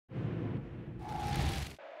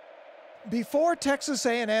Before Texas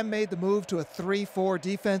A&M made the move to a 3-4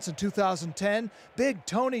 defense in 2010, big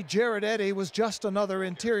Tony Jerod-Eddie was just another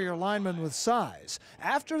interior lineman with size.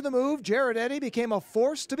 After the move, Jerod-Eddie became a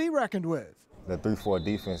force to be reckoned with. The 3-4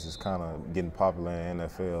 defense is kind of getting popular in the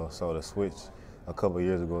NFL, so the switch a couple of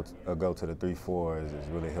years ago to the 3-4 has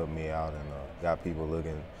really helped me out and got people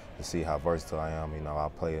looking to see how versatile I am. You know, I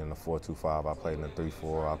played in the 4-2-5, I played in the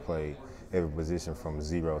 3-4, I played every position from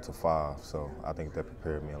 0 to 5, so I think that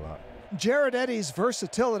prepared me a lot. Jerod-Eddie's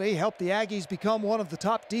versatility helped the Aggies become one of the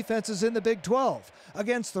top defenses in the Big 12.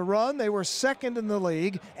 Against the run, they were second in the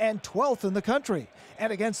league and 12th in the country.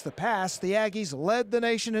 And against the pass, the Aggies led the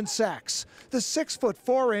nation in sacks. The 6'4",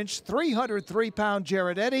 303-pound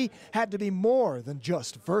Jerod-Eddie had to be more than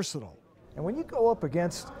just versatile. And when you go up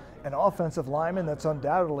against an offensive lineman that's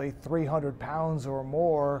undoubtedly 300 pounds or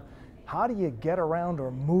more, how do you get around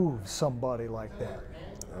or move somebody like that?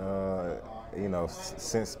 You know,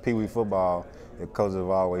 since Pee Wee football, the coaches have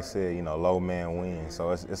always said, you know, low man wins.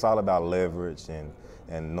 So it's all about leverage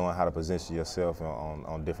and knowing how to position yourself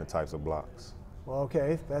on different types of blocks. Well,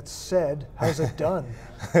 okay, that's said. How's it done?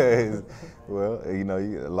 Well, you know,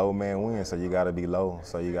 low man wins, so you got to be low.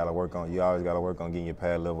 So you always got to work on getting your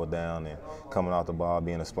pad level down and coming off the ball,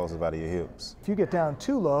 being explosive out of your hips. If you get down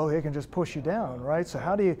too low, it can just push you down, right? So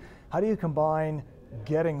how do you combine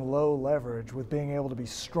getting low leverage with being able to be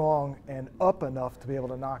strong and up enough to be able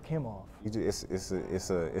to knock him off?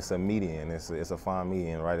 It's a median. It's a fine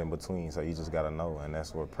median right in between. So you just got to know, and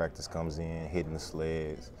that's where practice comes in, hitting the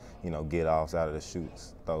sleds, you know, get offs out of the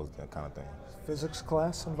chutes, those kind of things. Physics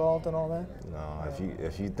class involved in all that? No,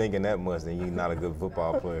 if you thinking that much, then you're not a good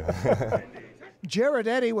football player.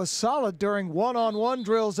 Jerod-Eddie was solid during one-on-one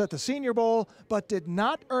drills at the Senior Bowl, but did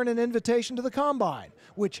not earn an invitation to the Combine,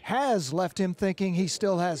 which has left him thinking he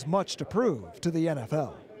still has much to prove to the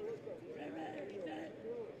NFL.